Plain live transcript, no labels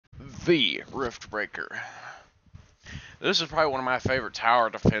the RiftBreaker. This is probably one of my favorite tower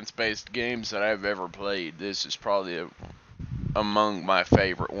defense-based games that I've ever played. This is probably among my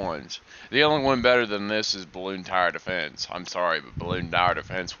favorite ones. The only one better than this is Balloon Tower Defense. I'm sorry, but Balloon Tower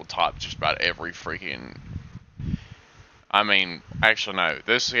Defense will top just about every freaking... I mean, actually no.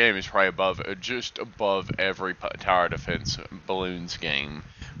 This game is probably just above every tower defense balloons game,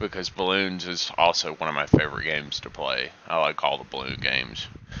 because balloons is also one of my favorite games to play. I like all the balloon games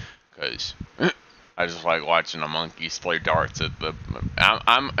because I just like watching the monkeys throw darts at the.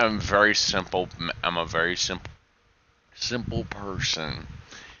 I'm a very simple person,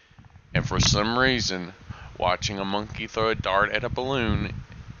 and for some reason, watching a monkey throw a dart at a balloon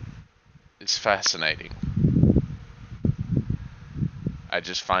is fascinating. I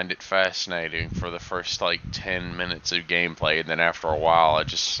just find it fascinating for the first like 10 minutes of gameplay, and then after a while I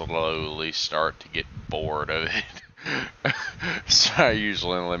just slowly start to get bored of it. So I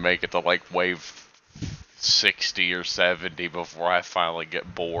usually only make it to like wave 60 or 70 before I finally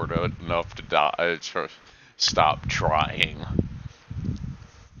get bored enough to stop trying.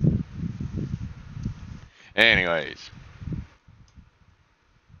 Anyways.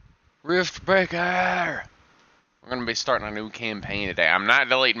 RiftBreaker! We're going to be starting a new campaign today. I'm not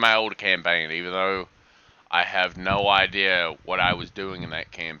deleting my old campaign, even though I have no idea what I was doing in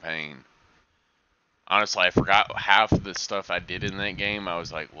that campaign. Honestly, I forgot half of the stuff I did in that game. I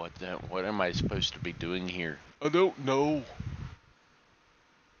was like, what am I supposed to be doing here? I don't know.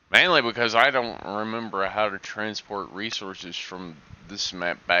 Mainly because I don't remember how to transport resources from this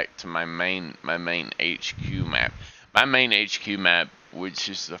map back to my main HQ map. My main HQ map, which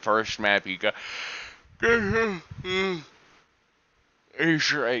is the first map you got...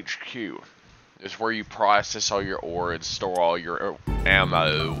 is your HQ. It's where you process all your ore and store all your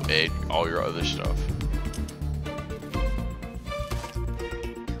ammo and all your other stuff.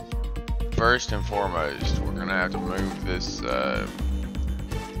 First and foremost, we're gonna have to move this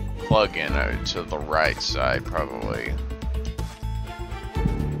plug-in out to the right side, probably.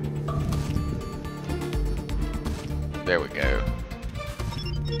 There we go.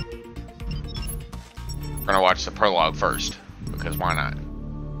 We're gonna watch the prologue first, because why not?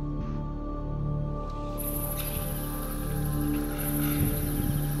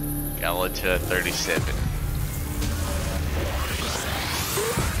 Galata 37.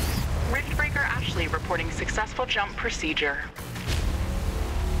 RiftBreaker Ashley reporting successful jump procedure.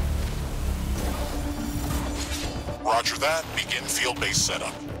 Roger that. Begin field-based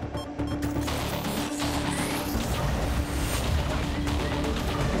setup.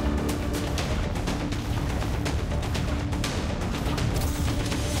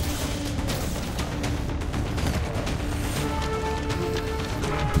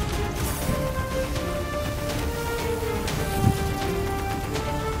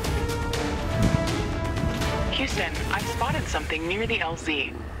 Houston, I've spotted something near the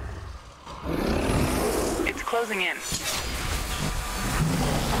LZ. It's closing in.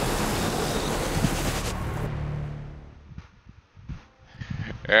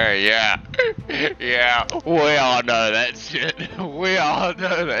 Yeah. Yeah, we all know that shit. We all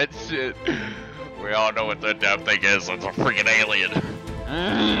know that shit. We all know what the damn thing is. It's a freaking alien.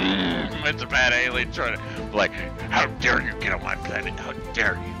 It's a bad alien trying to... Like, how dare you get on my planet? How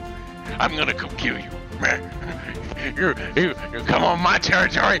dare you? I'm gonna come kill you. You come on my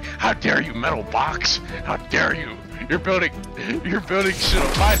territory. How dare you, metal box? How dare you? You're building shit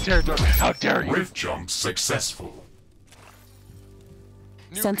on my territory. How dare you? Rift jump successful.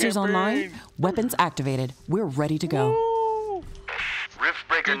 Sensors online, weapons activated. We're ready to go.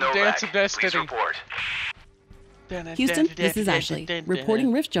 RiftBreaker Novak, please report. Houston, this is Ashley,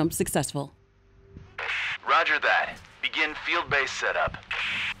 reporting rift jump successful. Roger that. Begin field-based setup.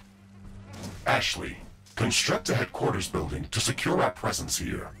 Ashley, construct a headquarters building to secure our presence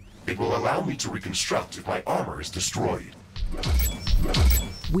here. It will allow me to reconstruct if my armor is destroyed.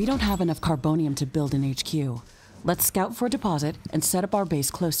 We don't have enough carbonium to build an HQ. Let's scout for a deposit and set up our base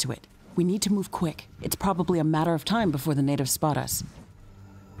close to it. We need to move quick. It's probably a matter of time before the natives spot us.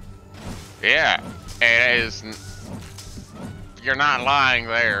 Yeah, it is. You're not lying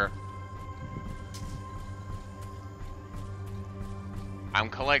there. I'm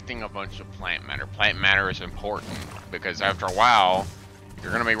collecting a bunch of plant matter. Plant matter is important because after a while,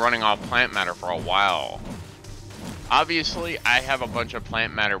 you're going to be running off plant matter for a while. Obviously, I have a bunch of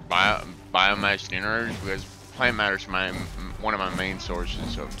plant matter biomass generators because plant matter is one of my main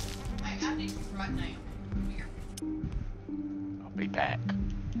sources of... I'll be back.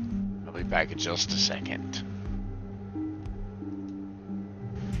 I'll be back in just a second.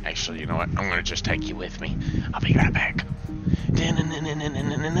 Actually, you know what? I'm gonna just take you with me. I'll be right back.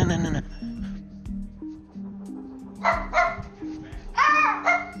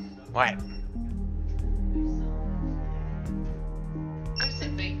 What? There's a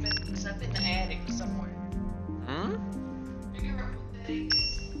basement. It's up in the attic somewhere. Hmm? Figure out what that is.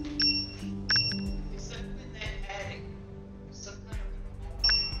 It's up in that attic. Some kind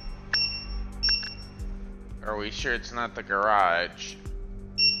of. Are we sure it's not the garage?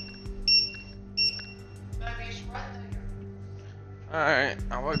 Maybe it's right there. Alright,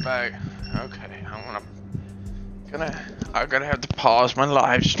 I'll look back. Okay, I'm gonna have to pause my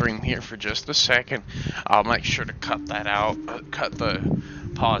live stream here for just a second. I'll make sure to cut that out, cut the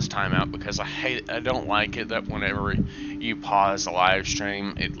pause time out, because I don't like it that whenever you pause the live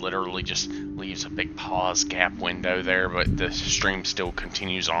stream, it literally just leaves a big pause gap window there, but the stream still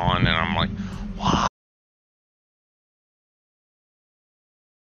continues on, and I'm like, why?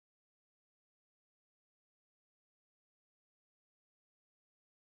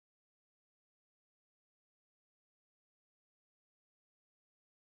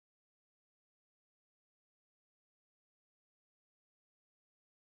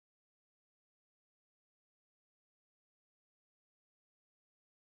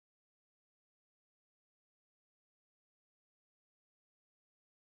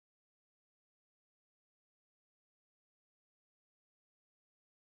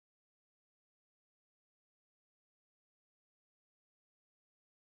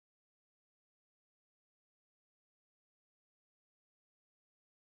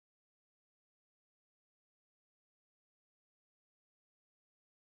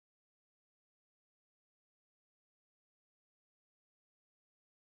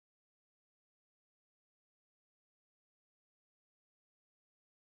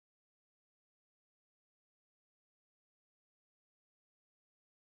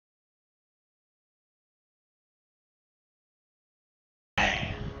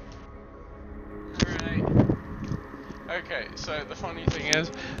 Okay, so the funny thing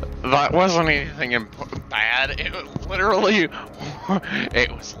is, that wasn't anything bad. It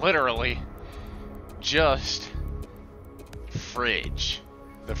was literally just fridge,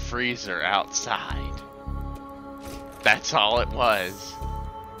 the freezer outside. That's all it was.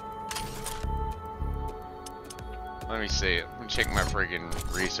 Let me see. Let me check my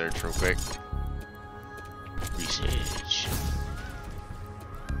friggin' research real quick. Research.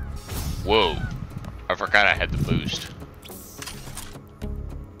 Whoa. I forgot I had the boost.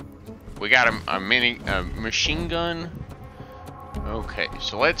 We got a machine gun. Okay,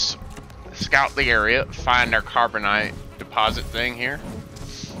 so let's scout the area, find our carbonite deposit thing here.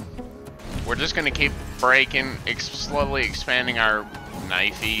 We're just gonna keep breaking, slowly expanding our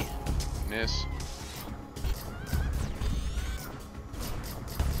knifey-ness.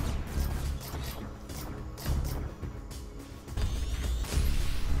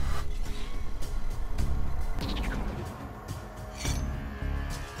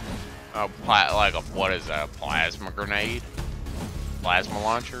 Like a, what is that, a plasma grenade? Plasma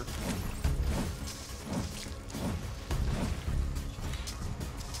launcher?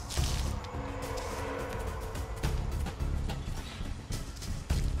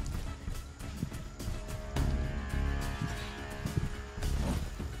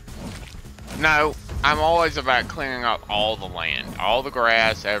 No, I'm always about clearing up all the land, all the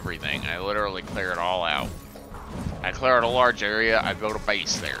grass, everything. I literally clear it all out. I clear out a large area, I build a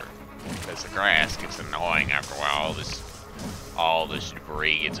base there. Because the grass gets annoying after a while. All this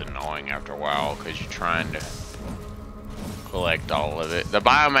debris gets annoying after a while because you're trying to collect all of it. The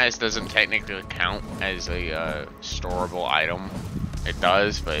biomass doesn't technically count as a storable item. It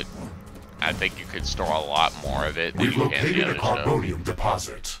does, but I think you could store a lot more of it than We've you can located the a other stuff. carbonium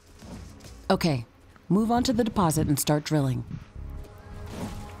deposit. Okay, move on to the deposit and start drilling.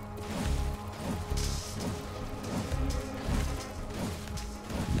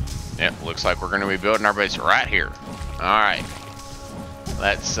 Yep, looks like we're going to be building our base right here. Alright.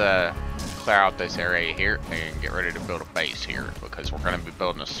 Let's clear out this area here and get ready to build a base here because we're going to be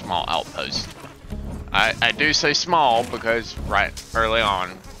building a small outpost. I do say small because right early on,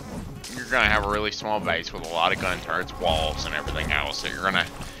 you're going to have a really small base with a lot of gun turrets, walls, and everything else. So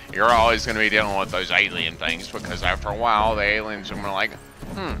you're always going to be dealing with those alien things because after a while, the aliens are gonna be like,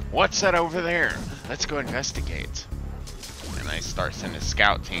 what's that over there? Let's go investigate. And they start sending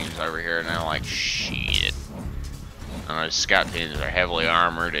scout teams over here, and they're like, shit. And those scout teams are heavily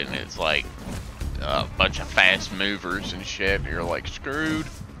armored, and it's like a bunch of fast movers and shit. You're like screwed.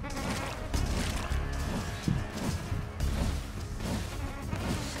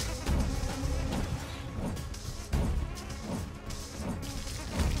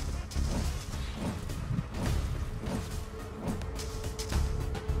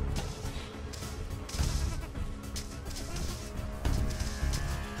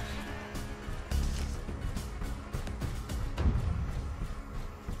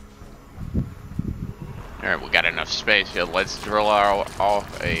 Alright, we got enough space here. Let's drill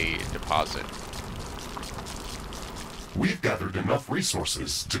off a deposit. We've gathered enough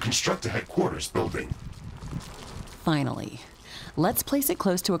resources to construct a headquarters building. Finally. Let's place it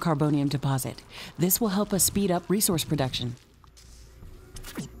close to a carbonium deposit. This will help us speed up resource production.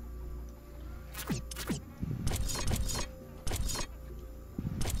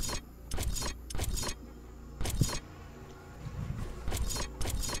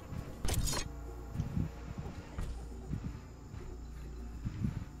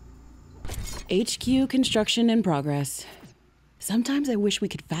 HQ construction in progress. Sometimes I wish we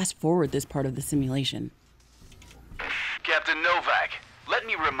could fast forward this part of the simulation. Captain Novak, let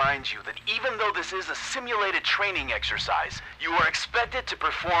me remind you that even though this is a simulated training exercise, you are expected to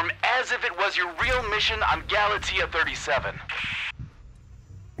perform as if it was your real mission on Galatea 37.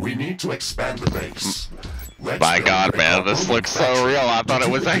 We need to expand the base. My God, man, this looks so real. I thought it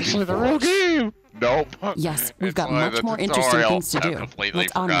was actually the real game. Nope. Yes, we've got much more interesting things to do. I completely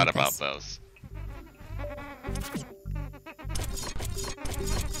forgot about this.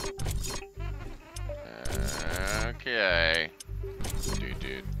 Okay.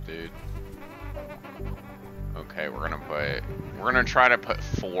 Dude. Okay, we're gonna try to put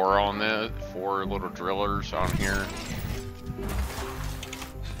 4 little drillers on here.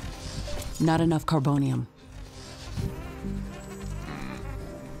 Not enough carbonium.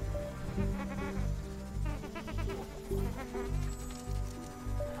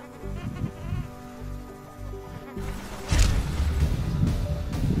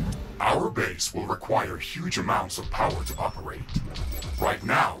 Our base will require huge amounts of power to operate. Right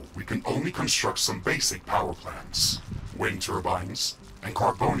now, we can only construct some basic power plants, wind turbines, and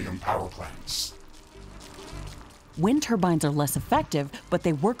carbonium power plants. Wind turbines are less effective, but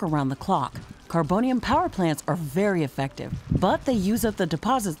they work around the clock. Carbonium power plants are very effective, but they use up the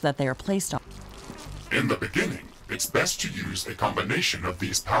deposits that they are placed on. In the beginning, it's best to use a combination of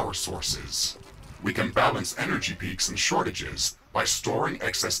these power sources. We can balance energy peaks and shortages by storing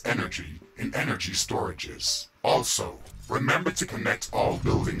excess energy in energy storages. Also, remember to connect all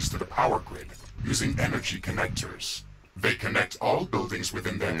buildings to the power grid using energy connectors. They connect all buildings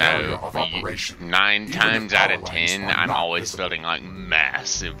within their area of operation. 9 times out of 10, I'm always building like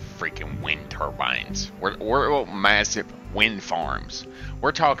massive freaking wind turbines. We're massive wind farms.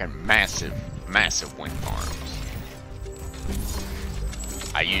 We're talking massive wind farms.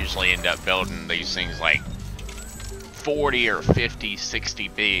 I usually end up building these things like 40 or 50, 60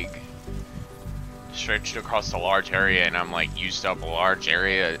 big, stretched across a large area, and I'm like used up a large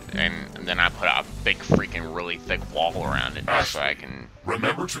area, and then I put a big freaking really thick wall around it so I can...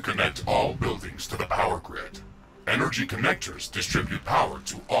 Remember to connect all buildings to the power grid. Energy connectors distribute power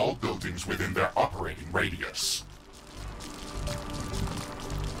to all buildings within their operating radius.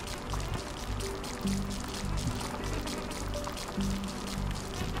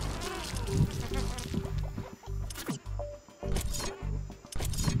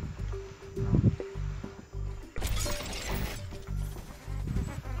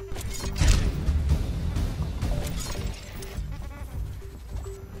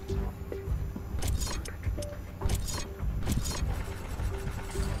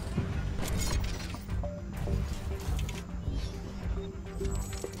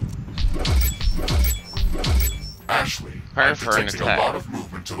 I'm detecting a lot of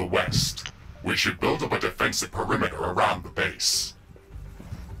movement to the west. We should build up a defensive perimeter around the base.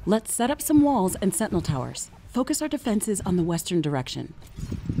 Let's set up some walls and sentinel towers. Focus our defenses on the western direction.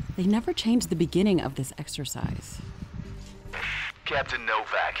 They never changed the beginning of this exercise. Captain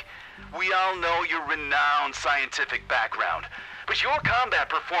Novak, we all know your renowned scientific background, but your combat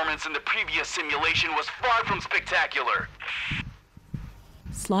performance in the previous simulation was far from spectacular.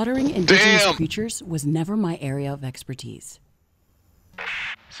 Slaughtering indigenous creatures was never my area of expertise.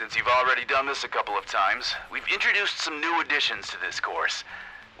 Since you've already done this a couple of times, we've introduced some new additions to this course.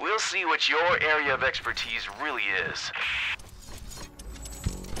 We'll see what your area of expertise really is.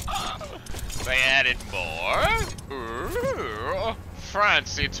 They added more? Ooh,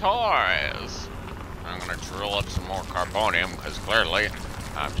 fancy toys. I'm gonna drill up some more carbonium, because clearly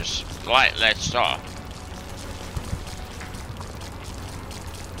I'm just slightly soft.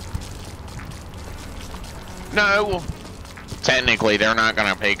 No! Technically, they're not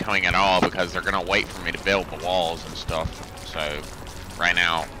gonna be coming at all, because they're gonna wait for me to build the walls and stuff. So, right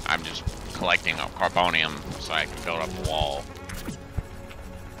now, I'm just collecting up carbonium so I can build up the wall.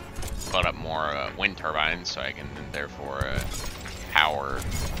 Build up more wind turbines so I can therefore power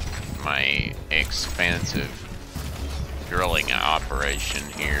my expansive drilling operation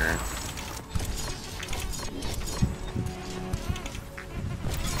here.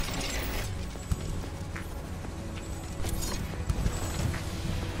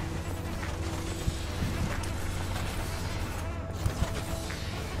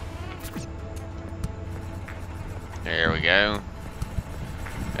 we go.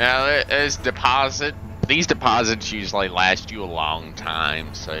 Now, there's deposit. These deposits usually last you a long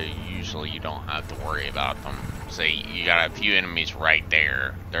time, so usually you don't have to worry about them. See, you got a few enemies right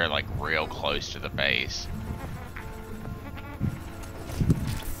there. They're like real close to the base.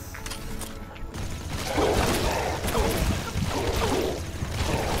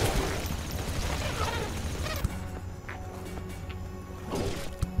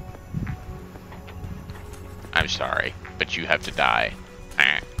 I'm sorry, but you have to die.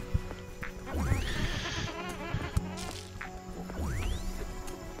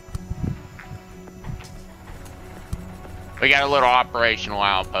 We got a little operational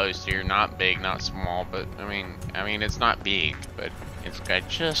outpost here, not big, not small, but I mean it's not big, but it's got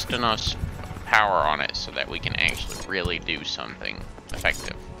just enough power on it so that we can actually really do something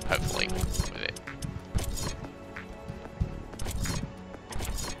effective, hopefully, with it.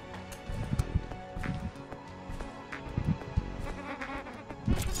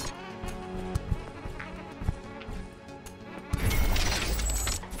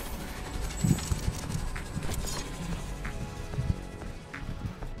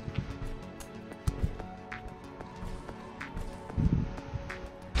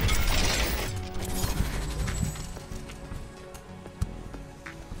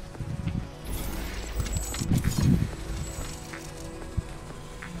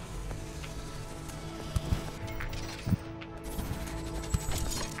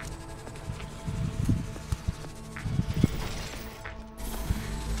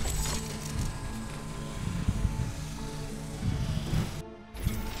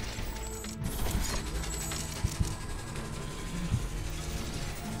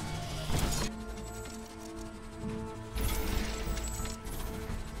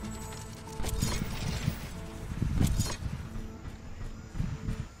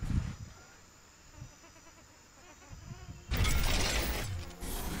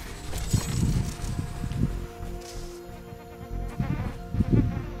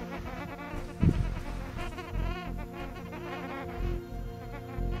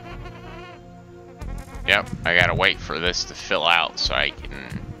 Yep, I gotta wait for this to fill out so I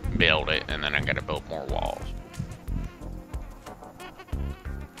can build it, and then I gotta build more walls.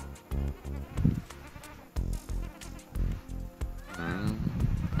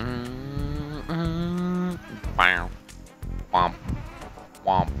 Wow. Womp.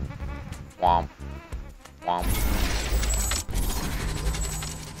 Womp. Womp. Womp.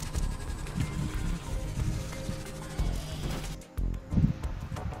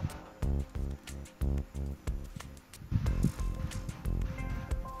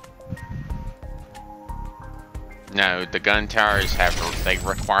 No, the gun towers they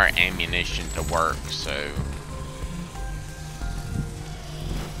require ammunition to work, so.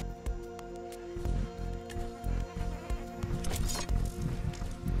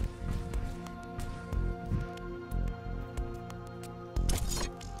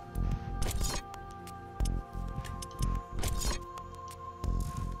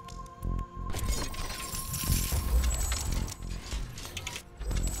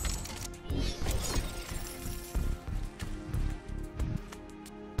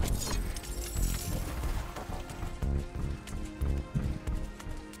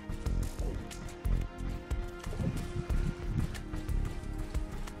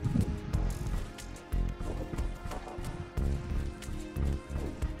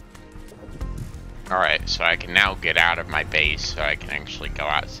 Alright, so I can now get out of my base so I can actually go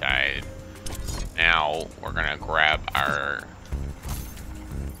outside. Now, we're gonna grab our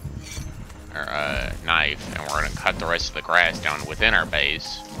knife and we're gonna cut the rest of the grass down within our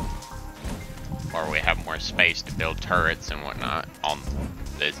base, where we have more space to build turrets and whatnot on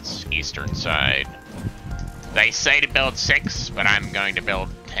this eastern side. They say to build 6, but I'm going to build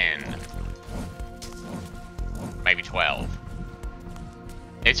 10. Maybe 12.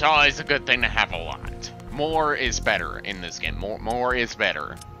 It's always a good thing to have a lot. More is better in this game. More is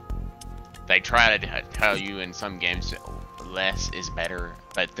better. They try to tell you in some games less is better,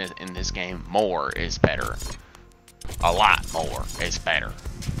 but in this game, more is better. A lot more is better.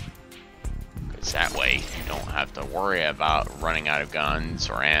 Because that way you don't have to worry about running out of guns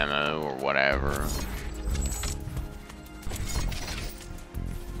or ammo or whatever.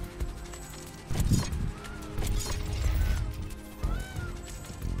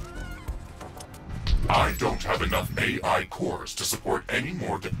 I don't have enough AI cores to support any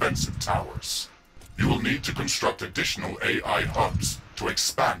more defensive towers. You will need to construct additional AI hubs to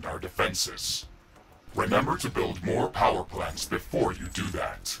expand our defenses. Remember to build more power plants before you do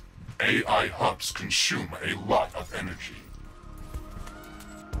that. AI hubs consume a lot of energy.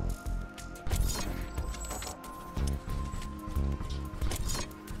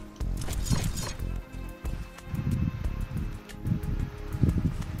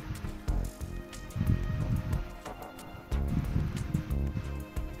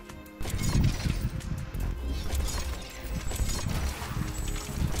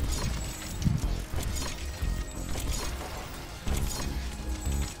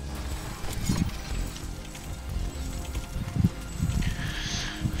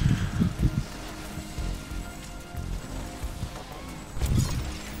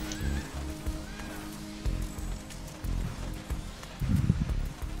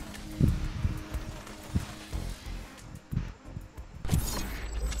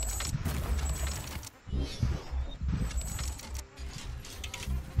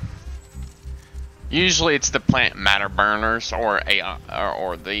 Usually it's the plant matter burners or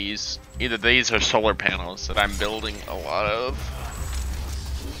these. Either these or solar panels that I'm building a lot of.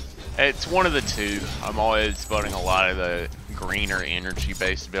 It's one of the two. I'm always building a lot of the greener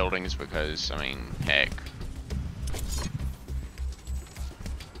energy-based buildings because, I mean, heck.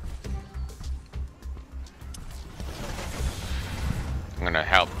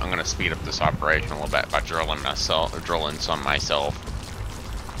 I'm gonna speed up this operation a little bit by drilling some myself.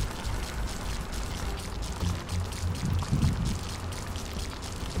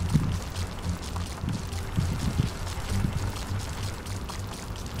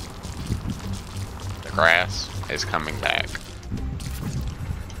 The grass is coming back.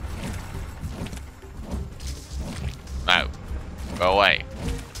 No. Go away.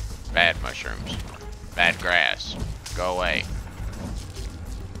 Bad mushrooms. Bad grass. Go away.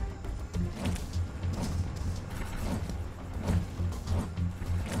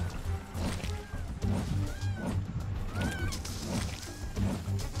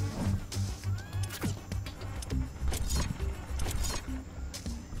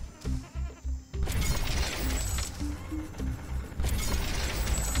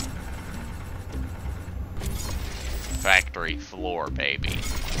 Factory floor, baby.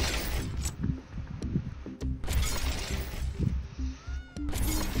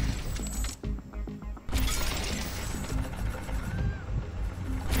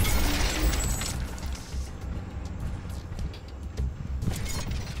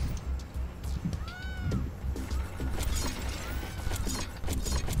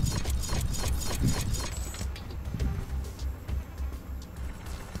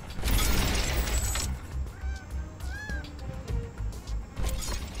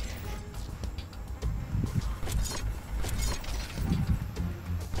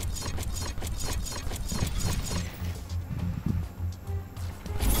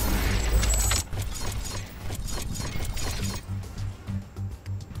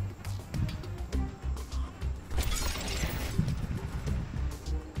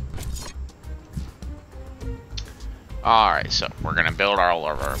 Alright, so we're gonna build all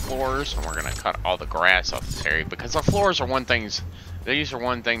of our floors, and we're gonna cut all the grass off this area, because the floors are these are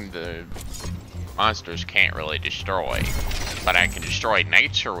one thing the monsters can't really destroy. But I can destroy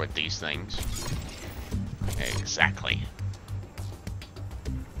nature with these things. Exactly.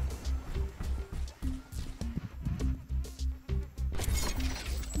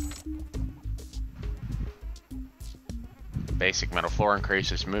 Basic metal floor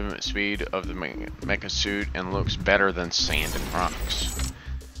increases movement speed of the mecha suit and looks better than sand and rocks.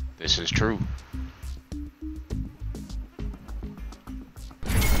 This is true.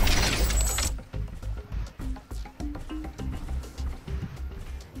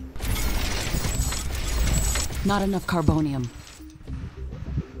 Not enough carbonium.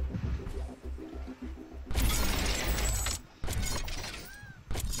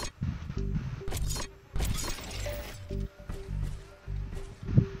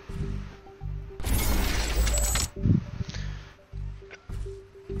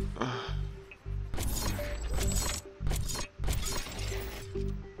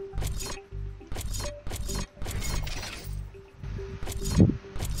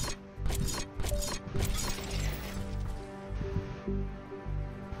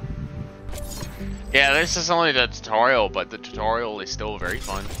 Yeah, this is only the tutorial, but the tutorial is still very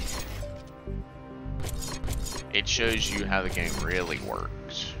fun. It shows you how the game really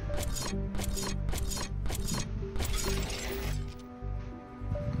works.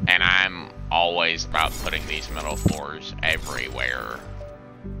 And I'm always about putting these metal floors everywhere.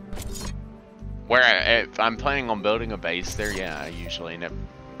 If I'm planning on building a base there, yeah, I usually end up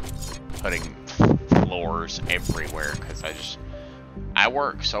putting floors everywhere, because I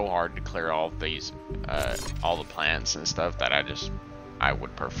work so hard to clear all of these, all the plants and stuff, that I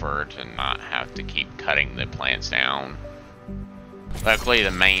would prefer to not have to keep cutting the plants down. Luckily,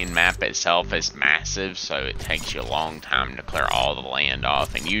 the main map itself is massive, so it takes you a long time to clear all the land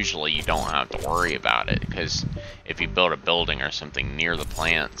off, and usually you don't have to worry about it, because if you build a building or something near the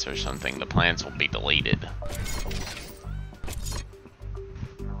plants or something, the plants will be deleted.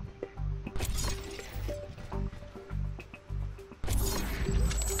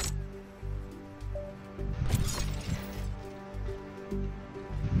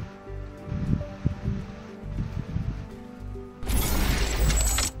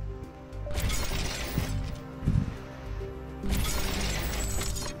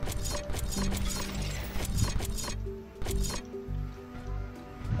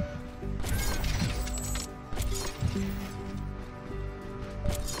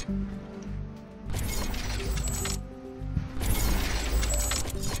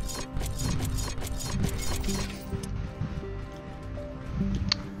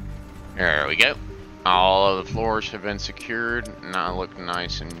 There we go. All of the floors have been secured. Now look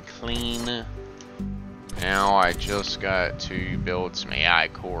nice and clean. Now I just got to build some AI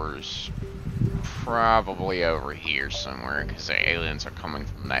cores. Probably over here somewhere, because the aliens are coming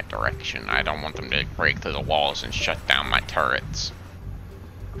from that direction. I don't want them to break through the walls and shut down my turrets.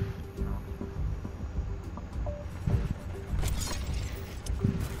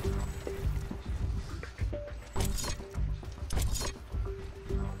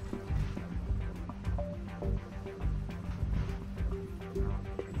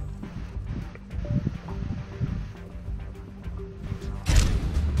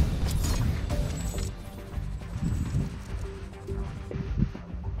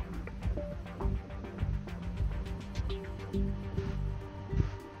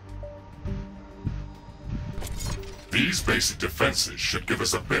 These basic defenses should give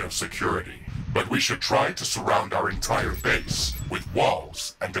us a bit of security, but we should try to surround our entire base with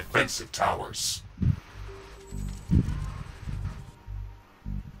walls and defensive towers.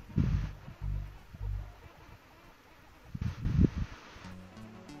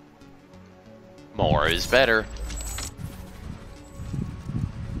 More is better.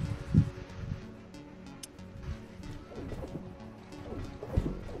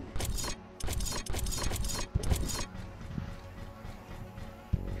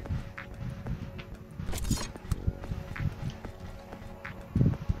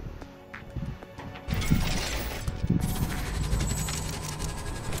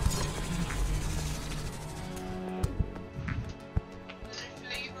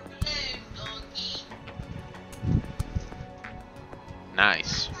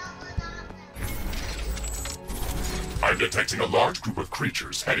 Nice. I'm detecting a large group of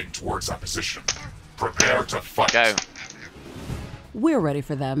creatures heading towards our position. Prepare to fight. Go. We're ready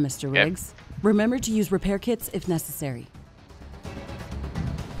for them, Mr. Yep. Riggs. Remember to use repair kits if necessary.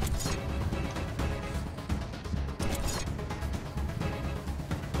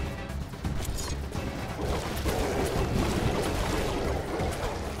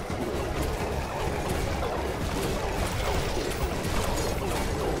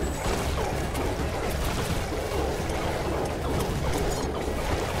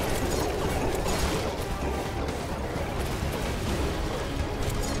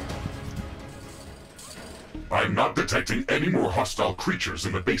 I'm not detecting any more hostile creatures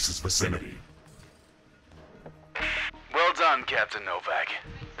in the base's vicinity. Well done, Captain Novak.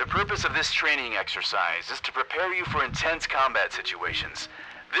 The purpose of this training exercise is to prepare you for intense combat situations.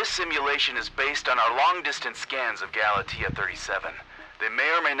 This simulation is based on our long-distance scans of Galatea 37. They may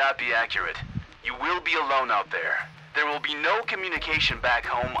or may not be accurate. You will be alone out there. There will be no communication back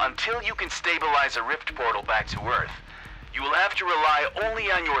home until you can stabilize a rift portal back to Earth. You will have to rely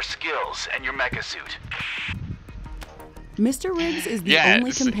only on your skills and your mecha suit. Mr. Riggs is the Yes.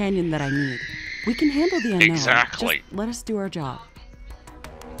 only companion that I need. We can handle the unknown. Exactly. Just let us do our job.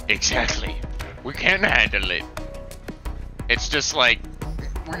 Exactly. We can handle it. It's just like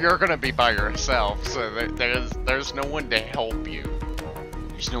you're gonna be by yourself, so there's no one to help you.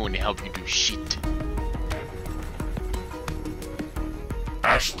 There's no one to help you do shit.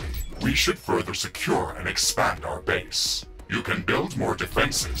 Ashley, we should further secure and expand our base. You can build more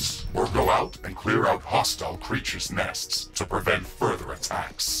defenses, or go out and clear out hostile creatures' nests to prevent further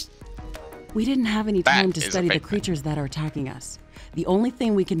attacks. We didn't have any That time to is a study the big thing. creatures that are attacking us. The only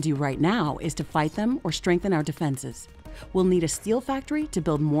thing we can do right now is to fight them or strengthen our defenses. We'll need a steel factory to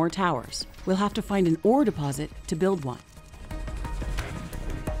build more towers. We'll have to find an ore deposit to build one.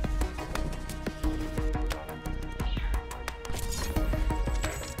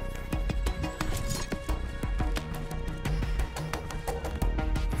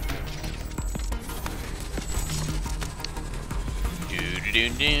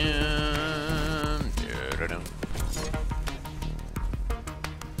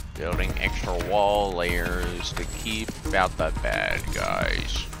 Building extra wall layers to keep out the bad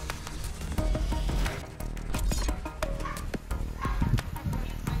guys.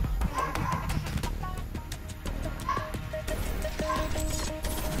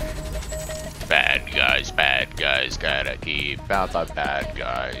 Bad guys, gotta keep out the bad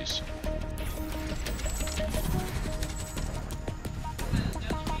guys.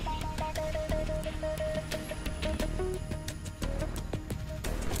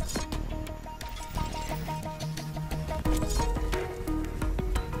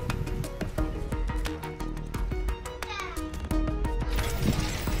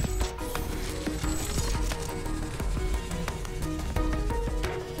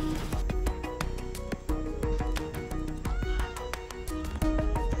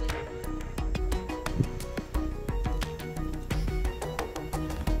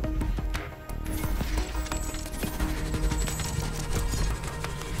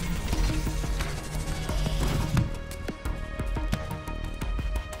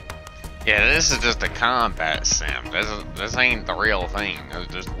 Yeah, this is just a combat sim. This ain't the real thing.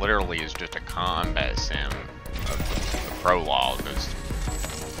 This literally is just a combat sim of the prologue.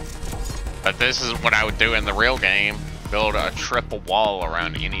 But this is what I would do in the real game. Build a triple wall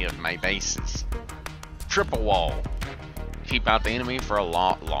around any of my bases. Triple wall. Keep out the enemy for a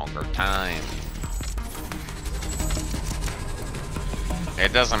lot longer time.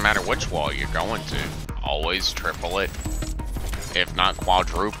 It doesn't matter which wall you're going to. Always triple it. If not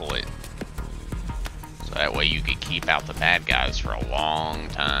quadruple it. So that way you can keep out the bad guys for a long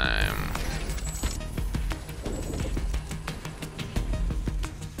time.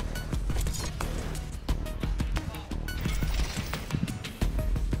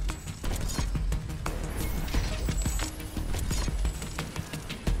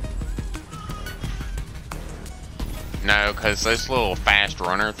 No, because those little fast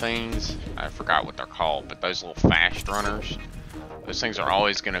runner things, I forgot what they're called, but those little fast runners, those things are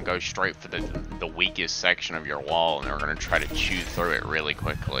always going to go straight for the weakest section of your wall, and they're going to try to chew through it really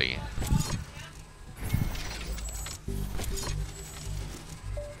quickly.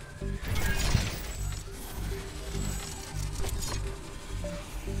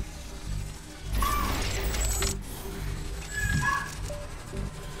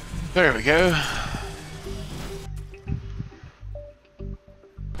 There we go.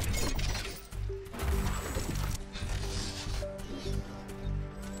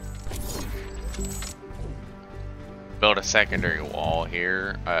 Build a secondary wall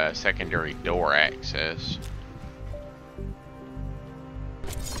here, secondary door access.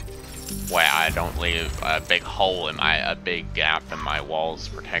 Wow, I don't leave a big hole in a big gap in my wall's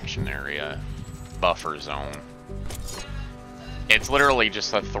protection area, buffer zone. It's literally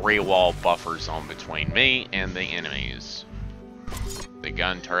just a 3-wall buffer zone between me and the enemies. The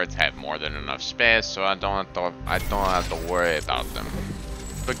gun turrets have more than enough space, so I don't have to worry about them.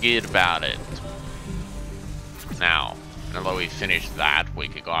 Forget about it. Now that we finish that, we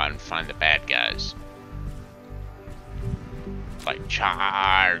could go out and find the bad guys. Like,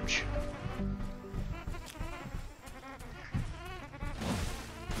 charge!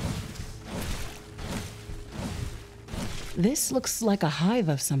 This looks like a hive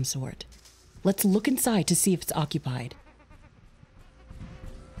of some sort. Let's look inside to see if it's occupied.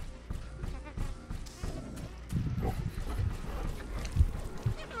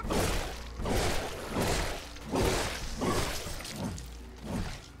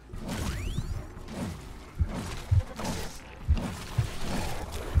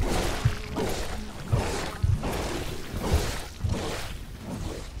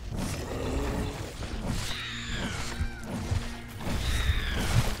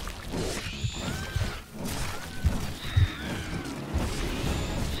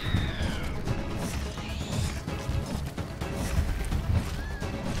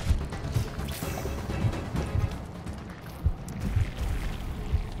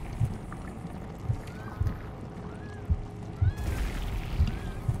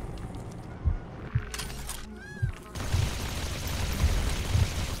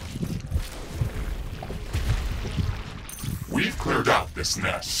 We've cleared out this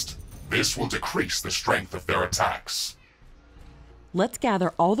nest. This will decrease the strength of their attacks. Let's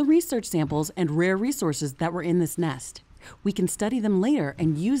gather all the research samples and rare resources that were in this nest. We can study them later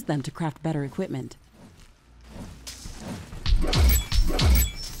and use them to craft better equipment.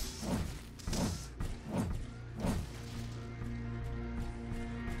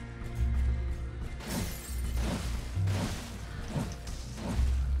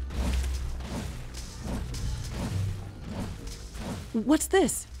 What's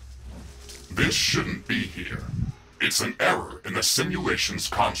this? This shouldn't be here. It's an error in the simulation's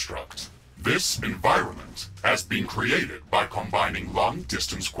construct. This environment has been created by combining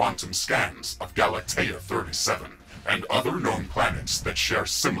long-distance quantum scans of Galatea 37 and other known planets that share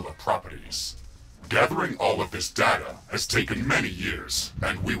similar properties. Gathering all of this data has taken many years,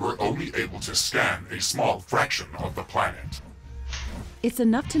 and we were only able to scan a small fraction of the planet. It's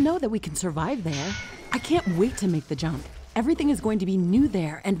enough to know that we can survive there. I can't wait to make the jump. Everything is going to be new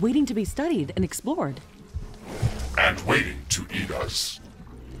there and waiting to be studied and explored. And waiting to eat us.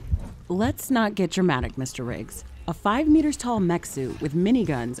 Let's not get dramatic, Mr. Riggs. A 5 meters tall mech suit with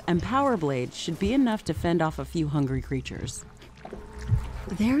miniguns and power blades should be enough to fend off a few hungry creatures.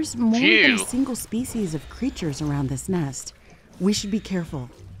 There's more than a single species of creatures around this nest. We should be careful.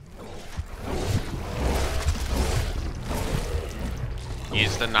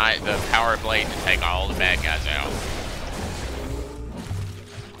 Use the power blade to take all the bad guys out.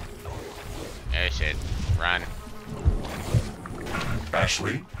 Oh shit, run.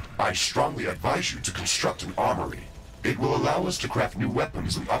 Ashley, I strongly advise you to construct an armory. It will allow us to craft new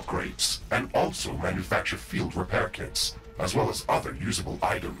weapons and upgrades, and also manufacture field repair kits, as well as other usable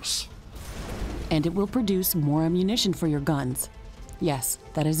items. And it will produce more ammunition for your guns. Yes,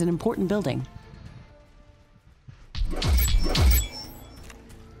 that is an important building.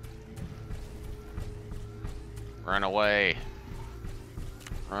 Run away.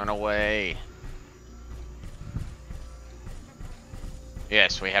 Run away.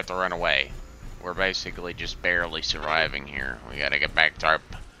 Yes, we have to run away. We're basically just barely surviving here. We gotta get back to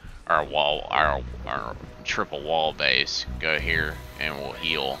our wall, our triple wall base. Go here and we'll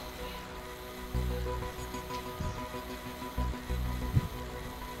heal.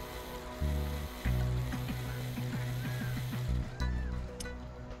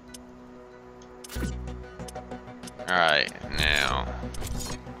 Alright, now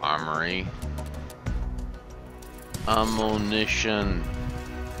armory. Ammunition.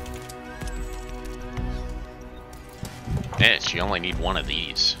 Yes, you only need one of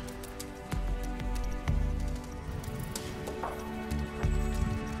these.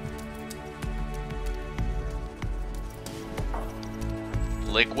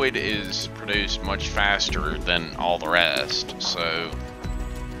 Liquid is produced much faster than all the rest, so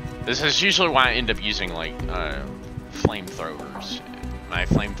this is usually why I end up using like flamethrowers. My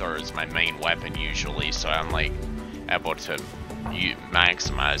flamethrower is my main weapon usually, so I'm like able to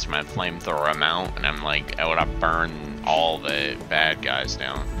maximize my flamethrower amount, and I'm like able to burn all the bad guys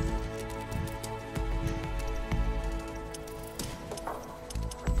down.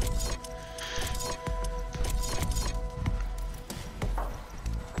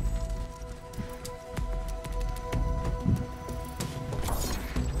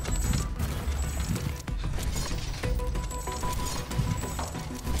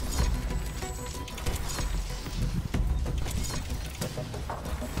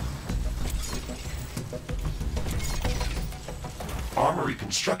 Armory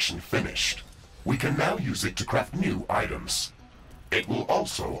construction finished. We can now use it to craft new items. It will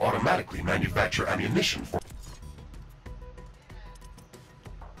also automatically manufacture ammunition for...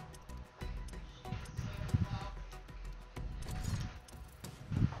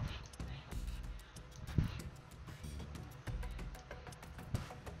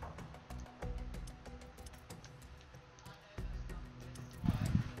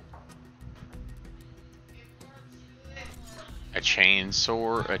 A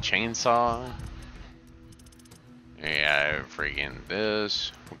chainsaw. Yeah, freaking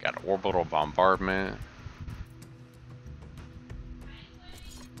this. We got orbital bombardment.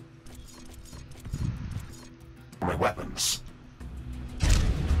 my weapons.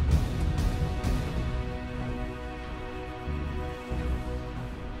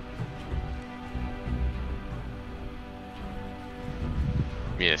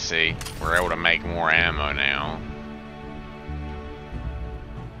 Yeah, see, we're able to make more ammo now.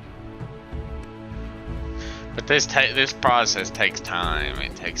 But this process takes time.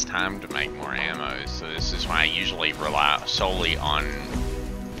 It takes time to make more ammo, so this is why I usually rely solely on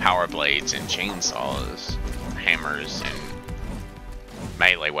power blades and chainsaws, hammers, and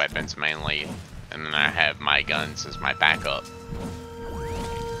melee weapons mainly, and then I have my guns as my backup.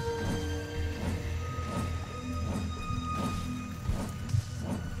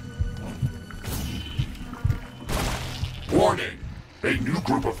 Warning! A new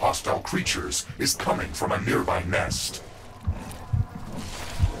group of hostile creatures is coming from a nearby nest.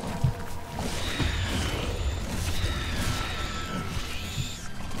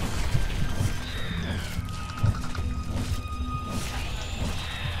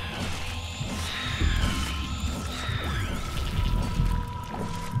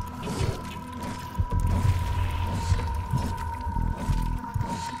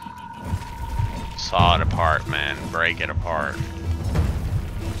 Saw it apart, man. Break it apart.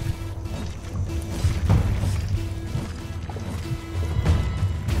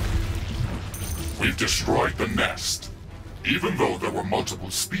 We've destroyed the nest. Even though there were multiple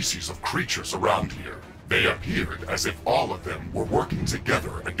species of creatures around here, they appeared as if all of them were working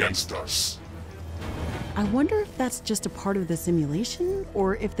together against us. I wonder if that's just a part of the simulation,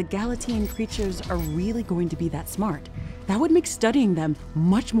 or if the Galatian creatures are really going to be that smart. That would make studying them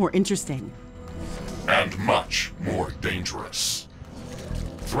much more interesting. And much more dangerous.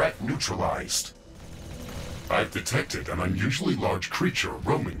 Threat neutralized. I've detected an unusually large creature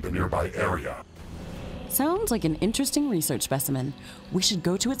roaming the nearby area. Sounds like an interesting research specimen. We should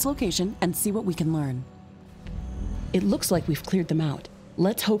go to its location and see what we can learn. It looks like we've cleared them out.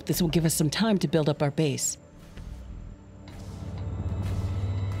 Let's hope this will give us some time to build up our base.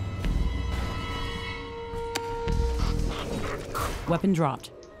 Weapon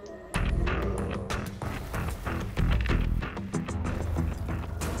dropped.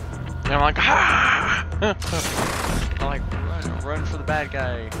 And I'm like, ah! I'm like, run for the bad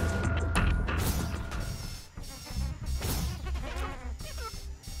guy.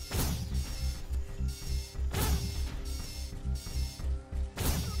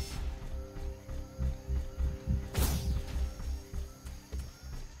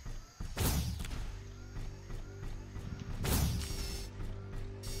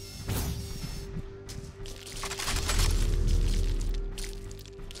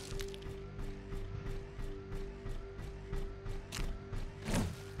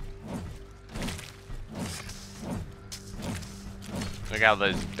 Look at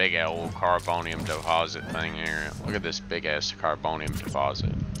this big old carbonium deposit thing here. Look at this big ass carbonium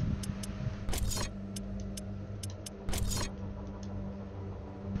deposit.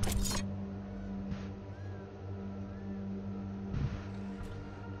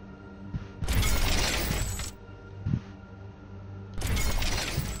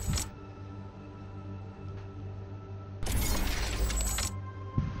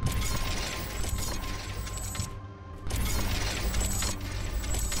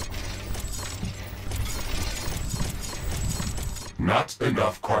 Not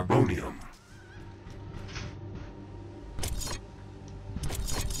enough carbonium.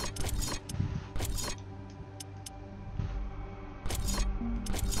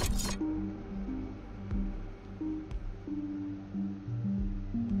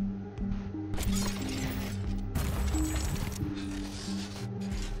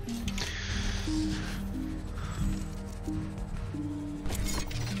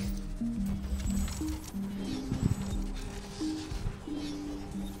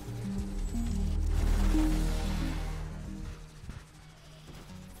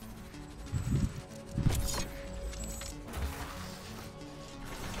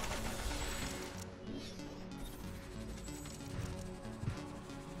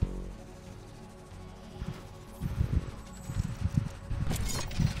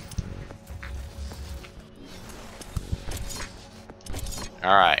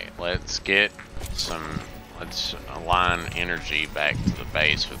 Alright, let's align energy back to the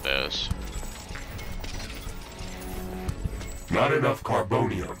base with this. Not enough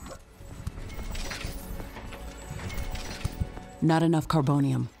carbonium. Not enough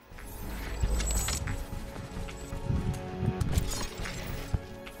carbonium.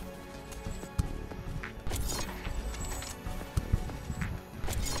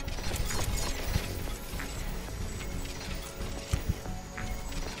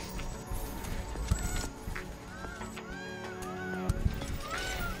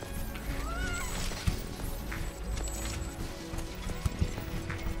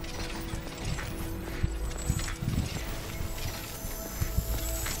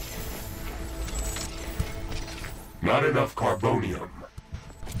 Not enough carbonium.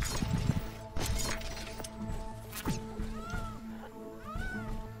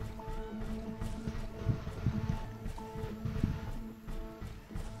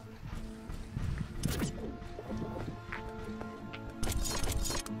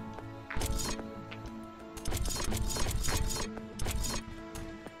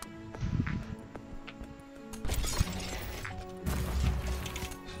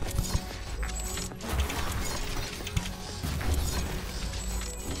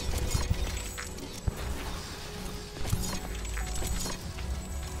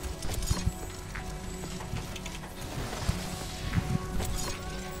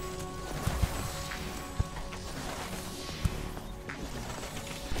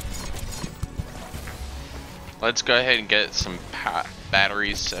 Let's go ahead and get some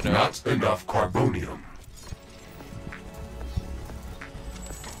batteries set up. Not enough carbonium.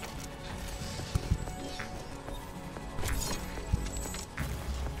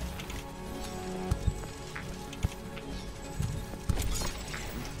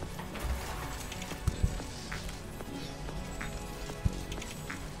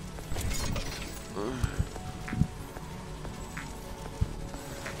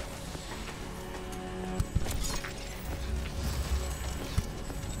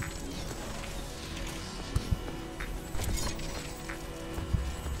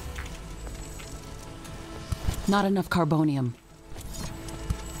 Not enough carbonium.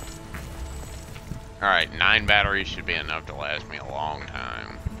 Alright, 9 batteries should be enough to last me a long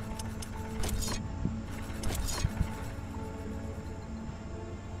time.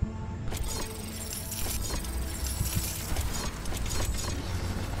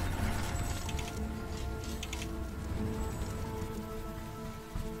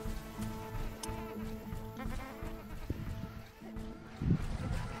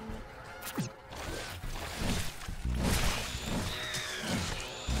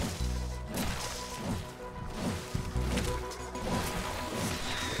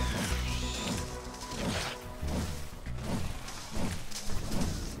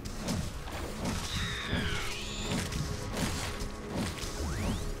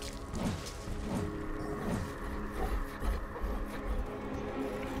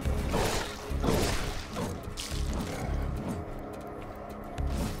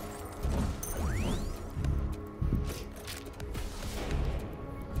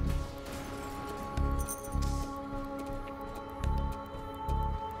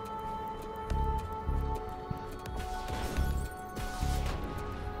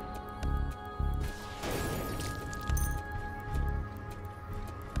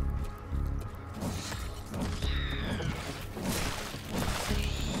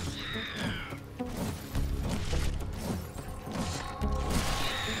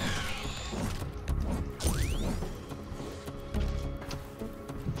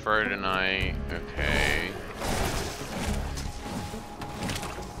 for tonight. Okay.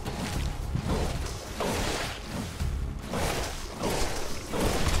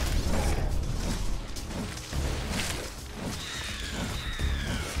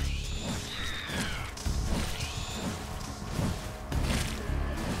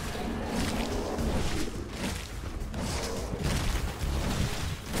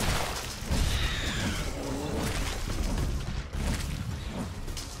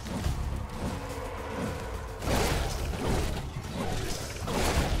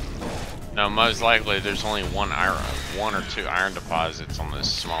 No, most likely there's only one or two iron deposits on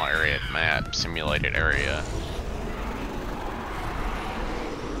this small area map, simulated area.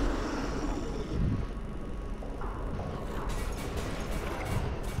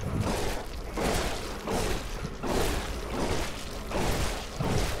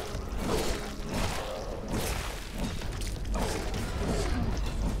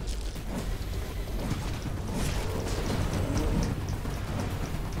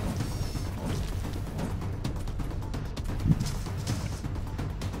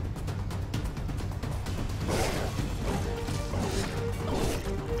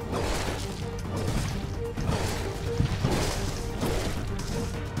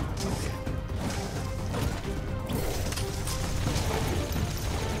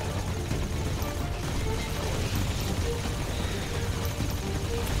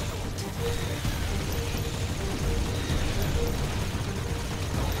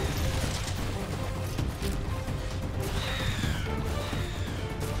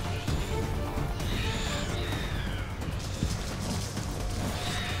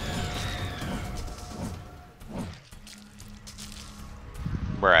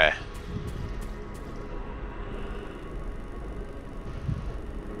 Bruh.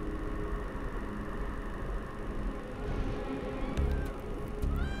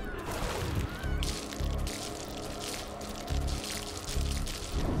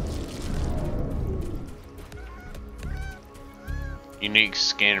 Unique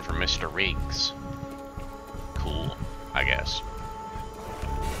skin for Mr. Riggs. Cool, I guess.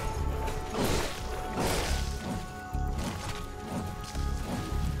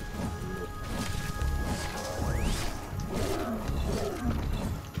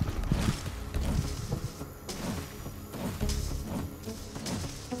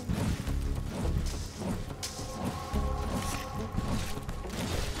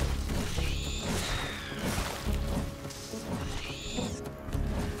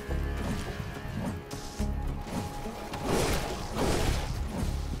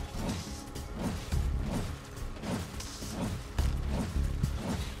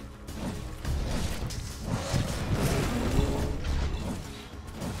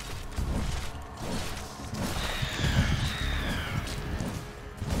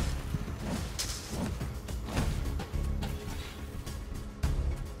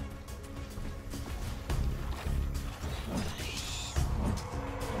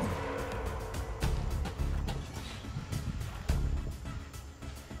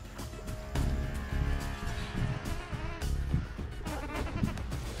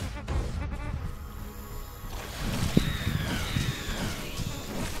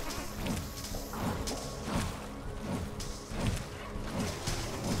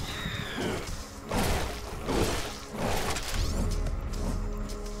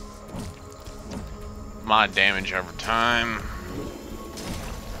 Mod damage over time.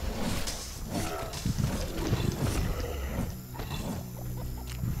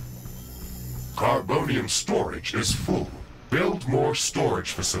 Carbonium storage is full. Build more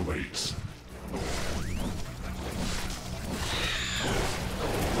storage facilities.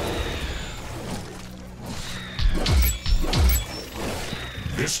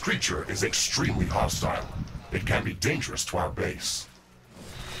 This creature is extremely hostile. It can be dangerous to our base.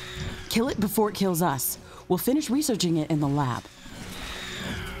 Kill it before it kills us. We'll finish researching it in the lab.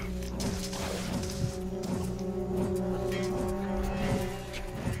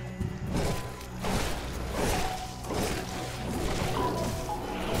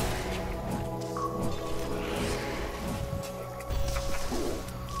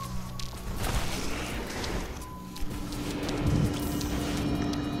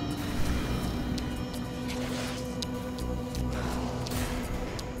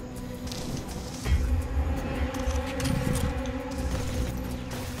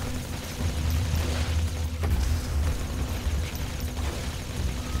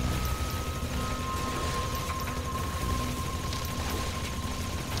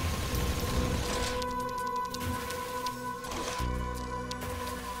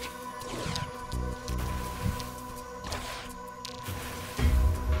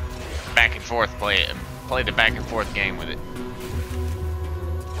 back and forth, play the back and forth game with it.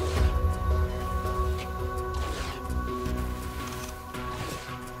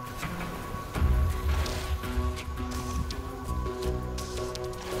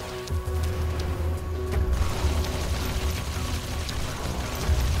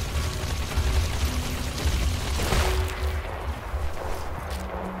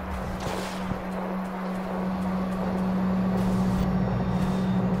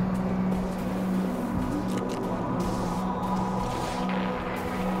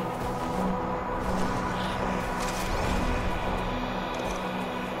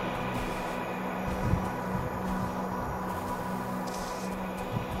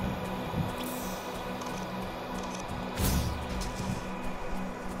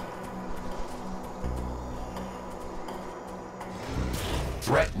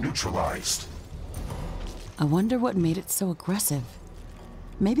 Threat neutralized. I wonder what made it so aggressive.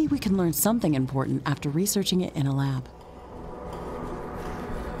 Maybe we can learn something important after researching it in a lab.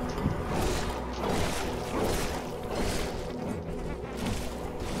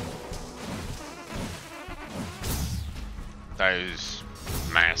 Those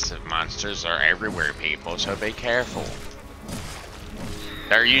massive monsters are everywhere, people, so be careful.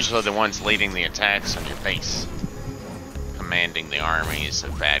 They're usually the ones leading the attacks on your base, commanding the armies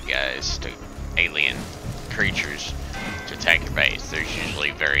of bad guys to alien creatures to attack your base. There's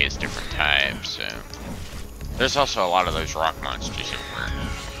usually various different types, so there's also a lot of those rock monsters everywhere.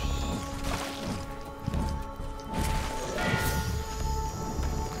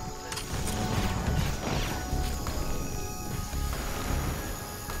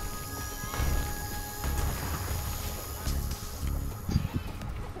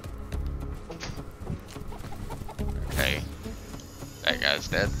 Okay, that guy's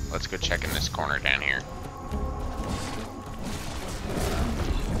dead. Let's go check in this corner down here.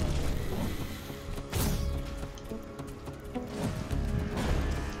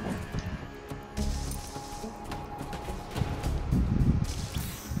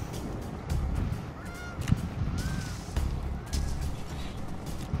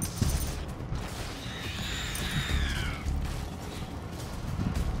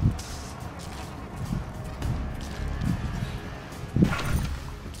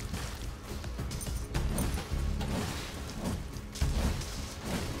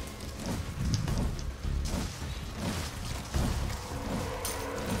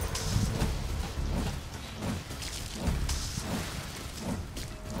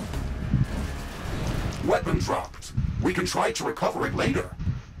 Weapon dropped. We can try to recover it later.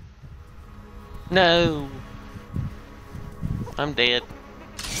 No. I'm dead.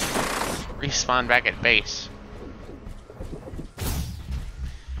 Respawn back at base.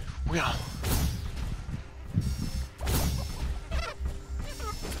 Well.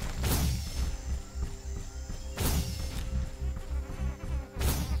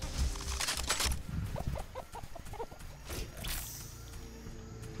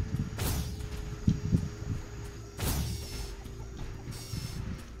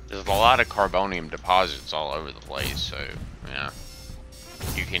 There's a lot of carbonium deposits all over the place, so yeah.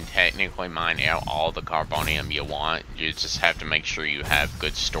 You can technically mine out all the carbonium you want. You just have to make sure you have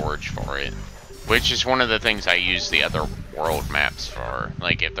good storage for it. Which is one of the things I use the other world maps for.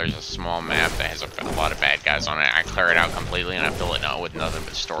 Like if there's a small map that has a lot of bad guys on it, I clear it out completely and I fill it out with nothing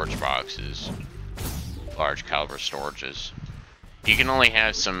but storage boxes. Large caliber storages. You can only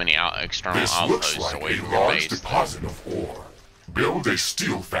have so many external This outposts looks like away a from your large base. deposit of ore. Build a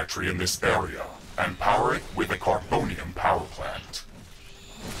steel factory in this area and power it with a carbonium power plant.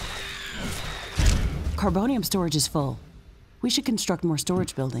 Carbonium storage is full. We should construct more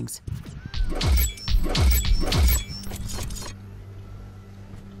storage buildings.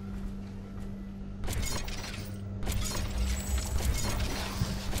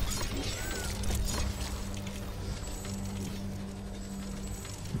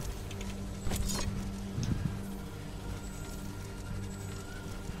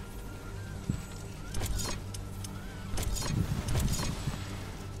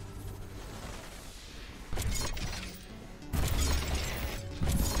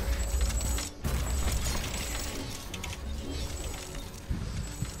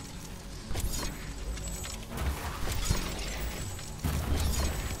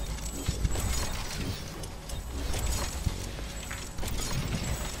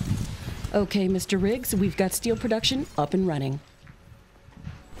 Okay, Mr. Riggs, we've got steel production up and running.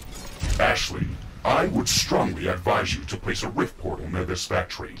 Ashley, I would strongly advise you to place a rift portal near this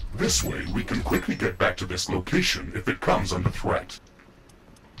factory. This way, we can quickly get back to this location if it comes under threat.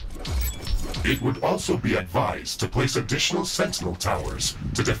 It would also be advised to place additional sentinel towers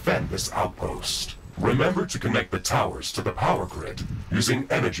to defend this outpost. Remember to connect the towers to the power grid using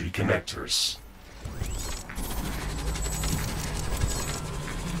energy connectors.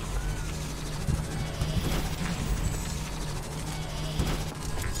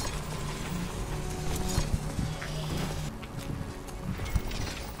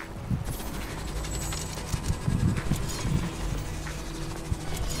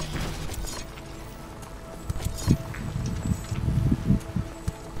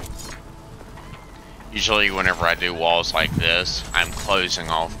 Usually whenever I do walls like this, I'm closing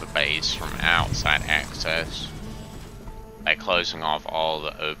off the base from outside access. By closing off all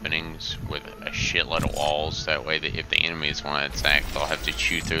the openings with a shitload of walls, that way that if the enemies want to attack, they'll have to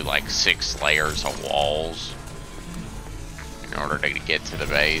chew through like 6 layers of walls in order to get to the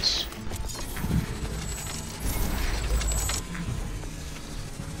base.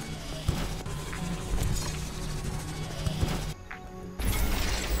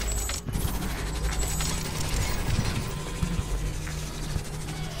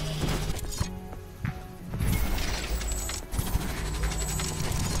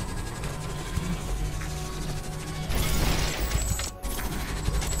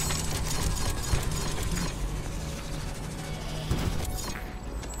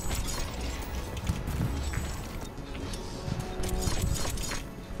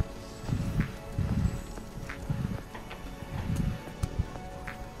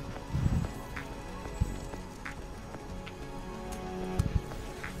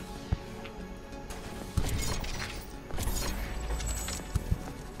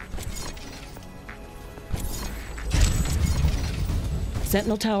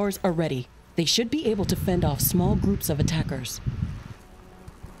 Sentinel towers are ready. They should be able to fend off small groups of attackers.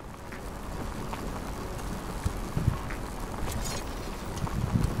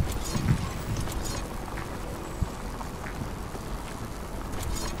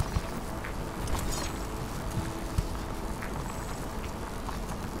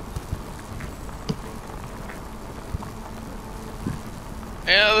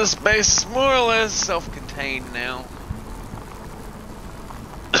 Yeah, this base is more or less self-contained now.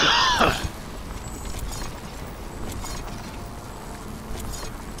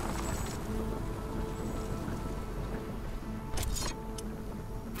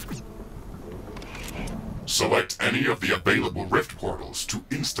 Select any of the available rift portals to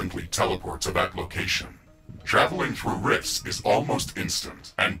instantly teleport to that location. Traveling through rifts is almost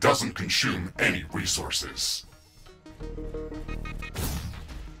instant and doesn't consume any resources.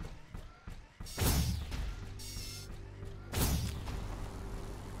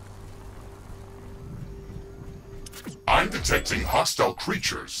 I'm detecting hostile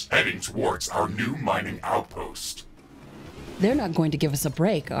creatures heading towards our new mining outpost. They're not going to give us a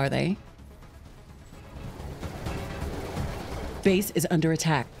break, are they? Base is under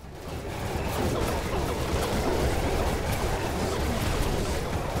attack.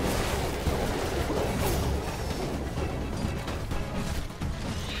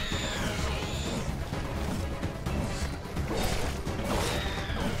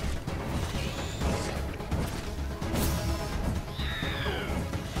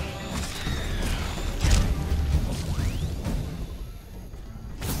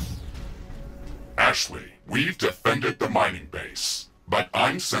 Ashley, we've defended the mining base, but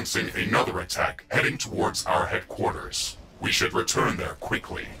I'm sensing another attack heading towards our headquarters. We should return there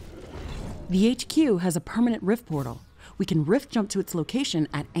quickly. The HQ has a permanent rift portal. We can rift jump to its location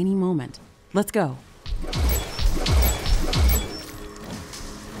at any moment. Let's go.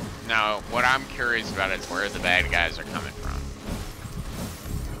 Now, what I'm curious about is where the bad guys are coming from.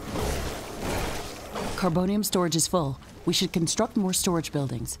 Carbonium storage is full. We should construct more storage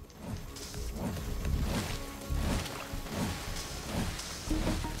buildings.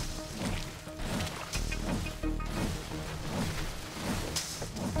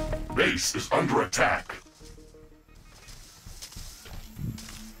 Base is under attack.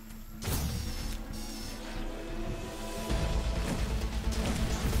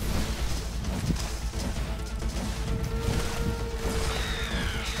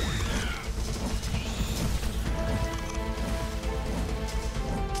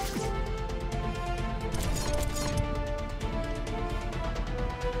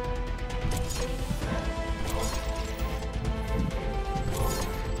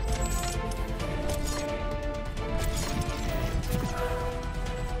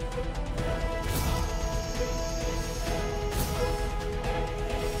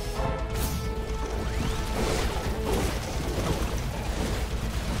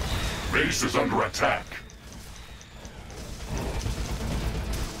 Base is under attack.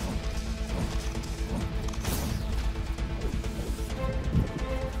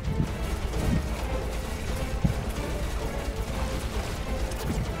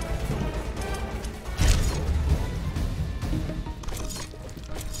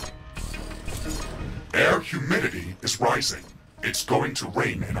 Air humidity is rising. It's going to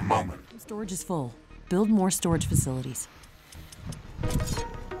rain in a moment. Storage is full. Build more storage facilities.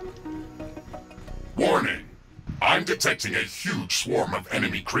 Warning! I'm detecting a huge swarm of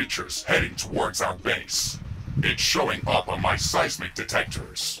enemy creatures heading towards our base. It's showing up on my seismic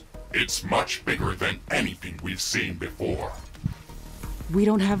detectors. It's much bigger than anything we've seen before. We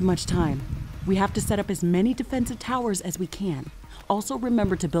don't have much time. We have to set up as many defensive towers as we can. Also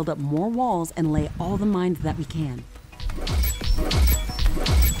remember to build up more walls and lay all the mines that we can.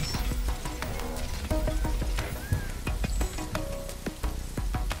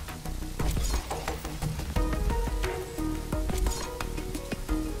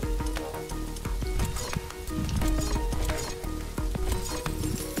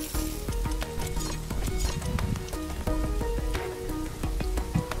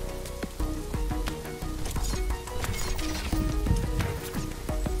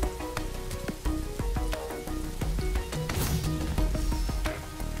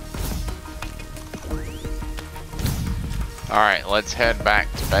 Alright, let's head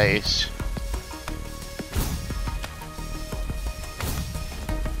back to base.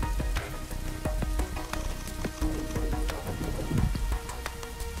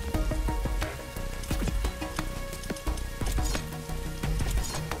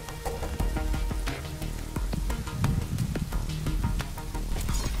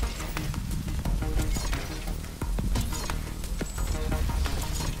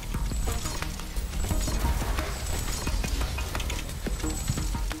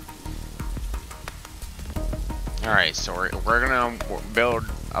 Alright, so we're gonna build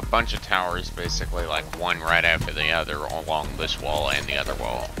a bunch of towers, basically like one right after the other along this wall and the other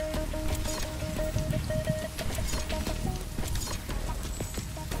wall.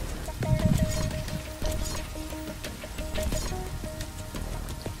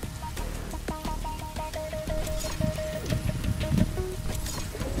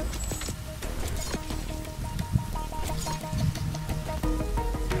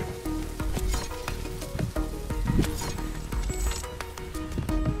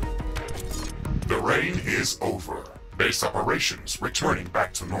 The rain is over. Base operations returning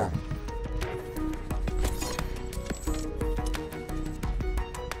back to normal.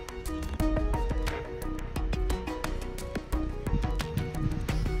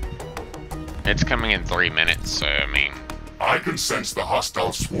 It's coming in 3 minutes, so I mean... I can sense the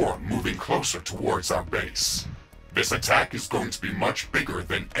hostile swarm moving closer towards our base. This attack is going to be much bigger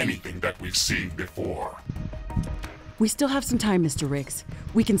than anything that we've seen before. We still have some time, Mr. Riggs.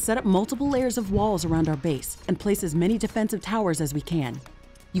 We can set up multiple layers of walls around our base and place as many defensive towers as we can.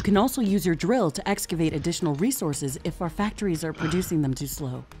 You can also use your drill to excavate additional resources if our factories are producing them too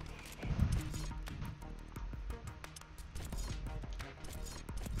slow.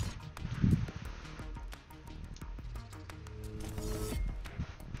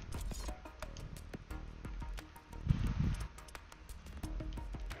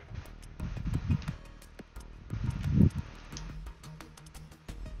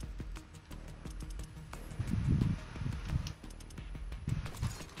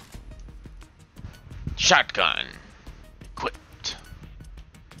 Shotgun equipped.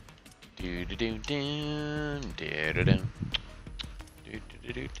 Do do do do do do do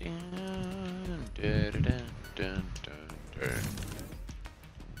do do do do do do do.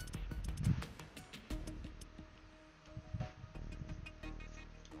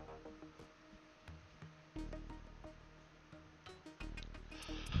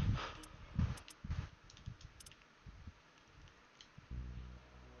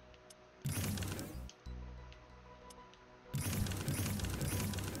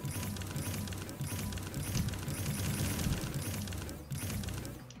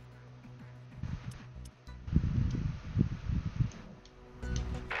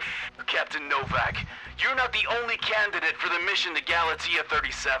 Captain Novak, you're not the only candidate for the mission to Galatea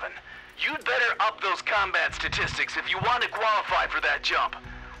 37. You'd better up those combat statistics if you want to qualify for that jump.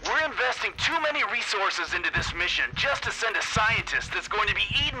 We're investing too many resources into this mission just to send a scientist that's going to be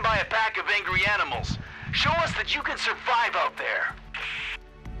eaten by a pack of angry animals. Show us that you can survive out there.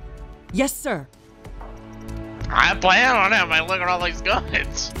 Yes, sir. I plan on it. I look at all these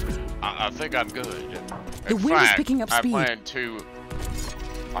guns. I think I'm good. The wind is picking up speed.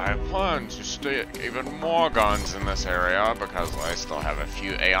 I plan to stick even more guns in this area because I still have a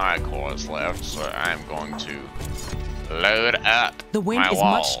few AI cores left, so I'm going to load up The wind my is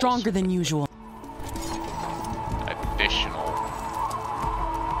walls. much stronger than usual. Additional.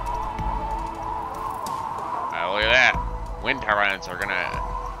 Look at that. Wind turbines are gonna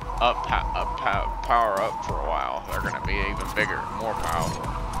power up for a while. They're gonna be even bigger, more powerful.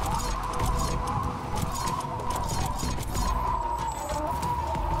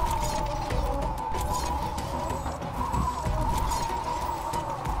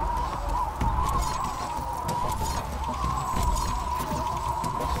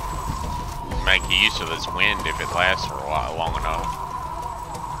 make use of this wind if it lasts for a while, long enough.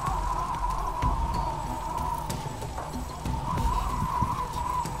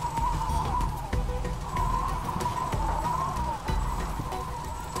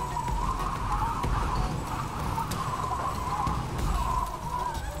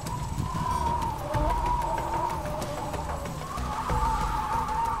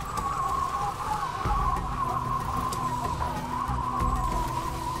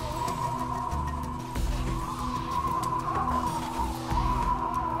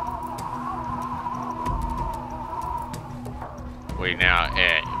 We now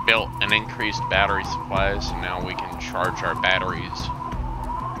built an increased battery supply, so now we can charge our batteries,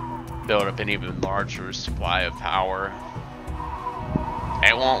 build up an even larger supply of power.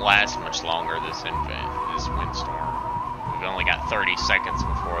 It won't last much longer, this windstorm. We've only got 30 seconds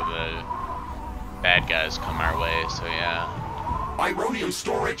before the bad guys come our way, so yeah. Ironium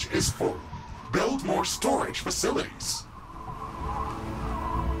storage is full. Build more storage facilities.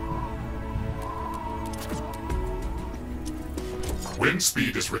 Wind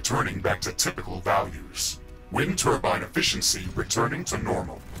speed is returning back to typical values. Wind turbine efficiency returning to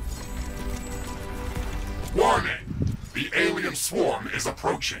normal. Warning! The alien swarm is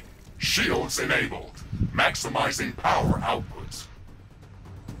approaching. Shields enabled. Maximizing power output.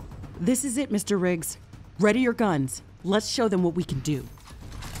 This is it, Mr. Riggs. Ready your guns. Let's show them what we can do.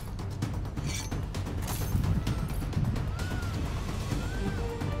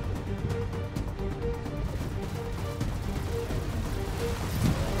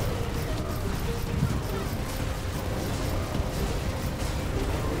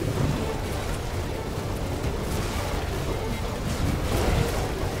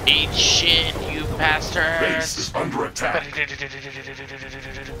 Eat shit, you bastard! Base is under attack.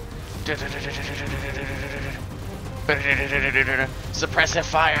 Suppressive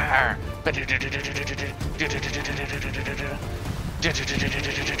fire!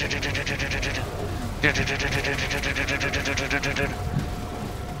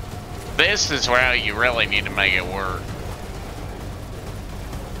 This is where you really need to make it work.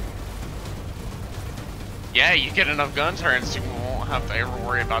 Yeah, you get enough gun turns, you won't have to ever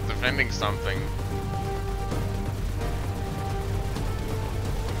worry about defending something.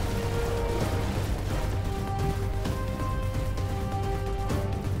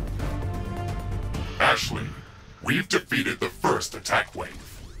 Ashley, we've defeated the first attack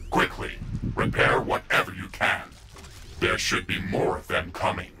wave. Quickly, repair whatever you can. There should be more of them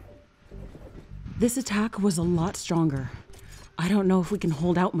coming. This attack was a lot stronger. I don't know if we can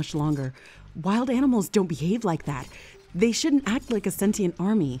hold out much longer. Wild animals don't behave like that. They shouldn't act like a sentient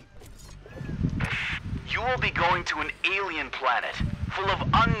army. You will be going to an alien planet full of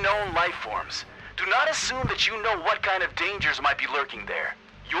unknown life forms. Do not assume that you know what kind of dangers might be lurking there.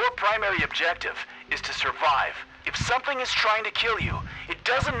 Your primary objective is to survive. If something is trying to kill you, it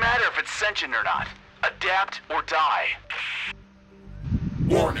doesn't matter if it's sentient or not. Adapt or die.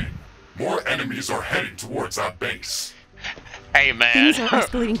 Warning, more enemies are heading towards our base. Hey man. Things are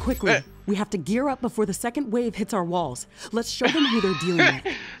escalating quickly. We have to gear up before the second wave hits our walls. Let's show them who they're dealing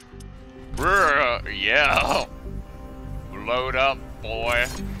with. Yeah. Load up, boy.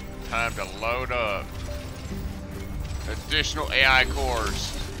 Time to load up. Additional AI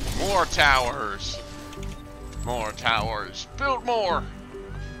cores. More towers. More towers. Build more.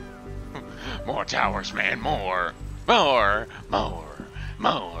 More towers, man. More. More. More.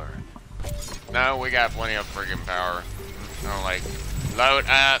 More. No, we got plenty of friggin' power. No, like, load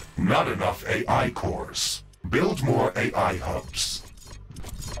up. Not enough AI cores. Build more AI hubs.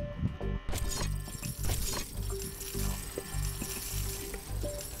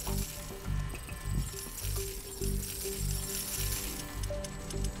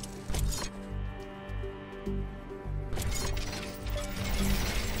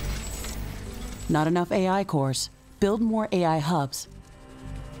 Not enough AI cores. Build more AI hubs.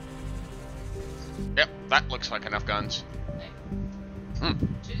 Yep, that looks like enough guns. Two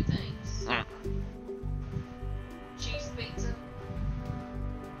things. Cheese pizza.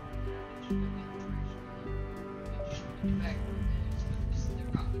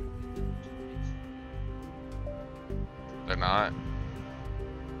 They're not.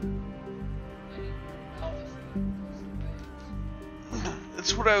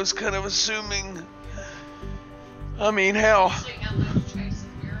 That's what I was kind of assuming. I mean, hell.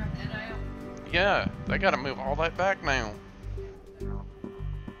 Yeah, they gotta move all that back now.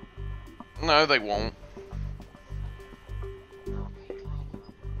 No, they won't.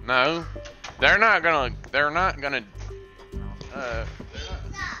 No, they're not gonna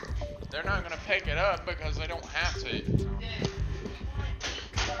pick it up because they don't have to.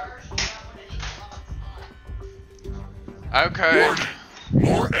 Okay. Warning.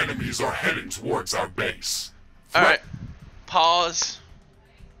 More enemies are heading towards our base. Alright. Pause.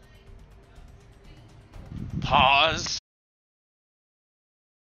 Pause.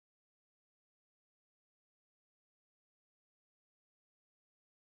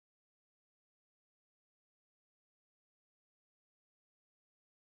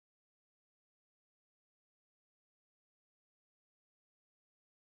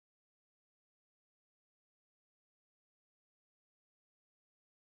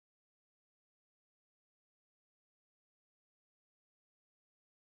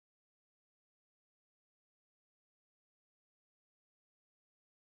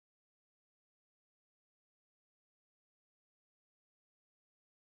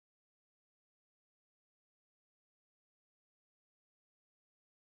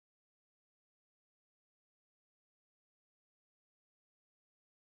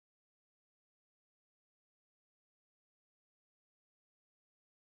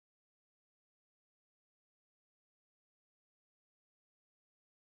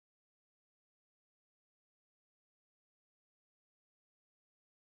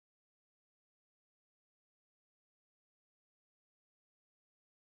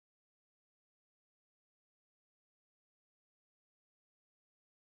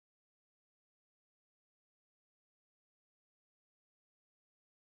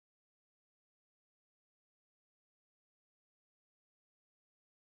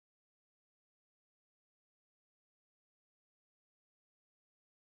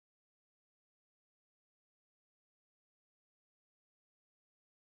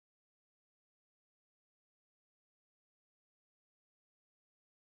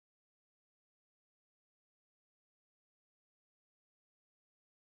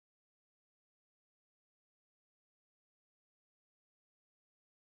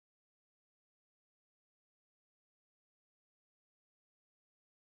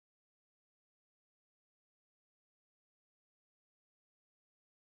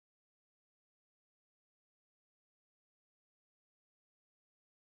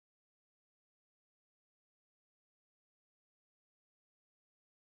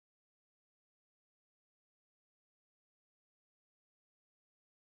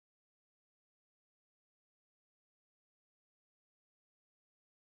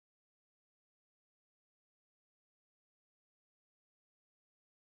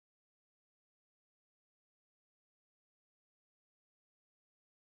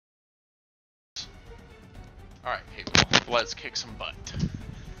 Alright, people. Let's kick some butt.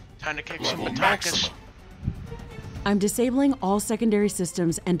 Time to kick some Level batakas. maximum. I'm disabling all secondary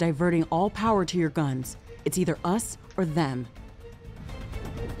systems and diverting all power to your guns. It's either us or them.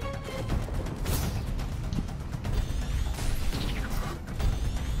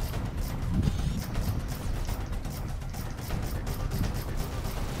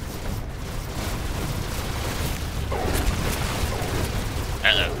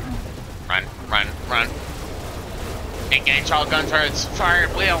 Hello. Run, run, run. Engage all gun turrets. Fire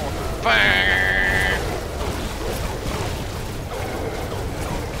at will. Fire!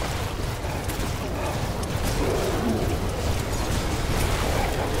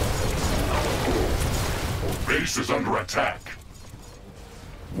 Base is under attack.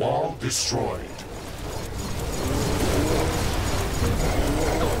 Wall destroyed.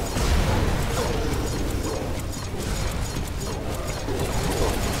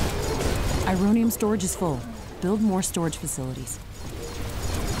 Ironium storage is full. Build more storage facilities.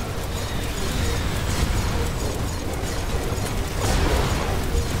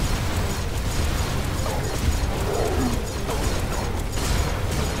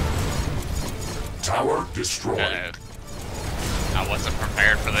 Tower destroyed. I wasn't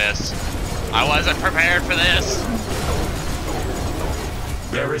prepared for this. I wasn't prepared for this.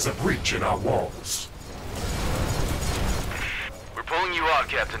 There is a breach in our walls. We're pulling you out,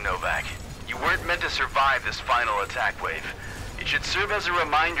 Captain Novak. You weren't meant to survive this final attack wave. It should serve as a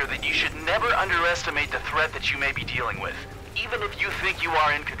reminder that you should never underestimate the threat that you may be dealing with, even if you think you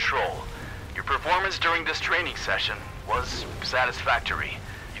are in control. Your performance during this training session was satisfactory.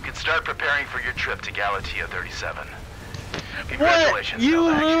 You can start preparing for your trip to Galatea 37. Congratulations, What? You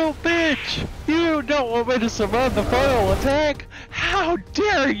Novak. little bitch! You don't want me to survive the final attack? How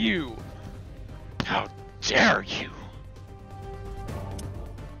dare you! How dare you!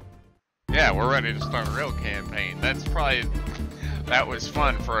 Yeah, we're ready to start a real campaign. That was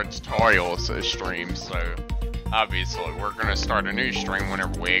fun for a tutorial stream, so obviously we're gonna start a new stream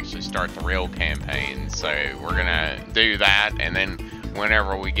whenever we actually start the real campaign. So we're gonna do that, and then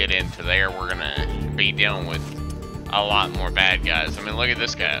whenever we get into there, we're gonna be dealing with a lot more bad guys. I mean, look at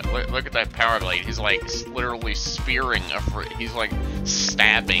this guy. Look at that power blade. He's like literally spearing he's like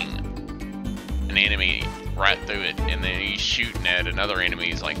stabbing an enemy right through it, and then he's shooting at another enemy.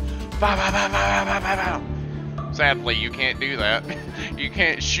 He's like, bow, bow, bow, bow, bow, bow, bow. Sadly, you can't do that. You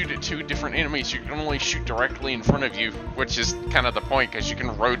can't shoot at two different enemies. You can only shoot directly in front of you, which is kind of the point, because you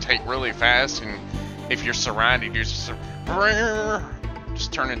can rotate really fast, and if you're surrounded, you're just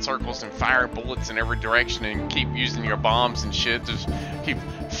turn in circles and fire bullets in every direction and keep using your bombs and shit. Just keep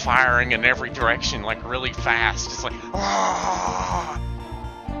firing in every direction, like really fast. It's like,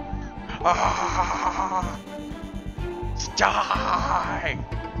 die.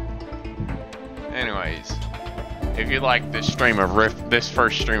 Anyways, if you like this stream of this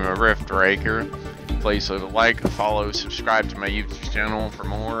first stream of RiftBreaker, please leave a like, follow, subscribe to my YouTube channel for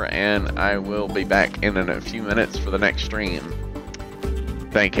more, and I will be back in a few minutes for the next stream.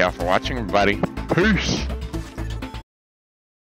 Thank y'all for watching, everybody. Peace.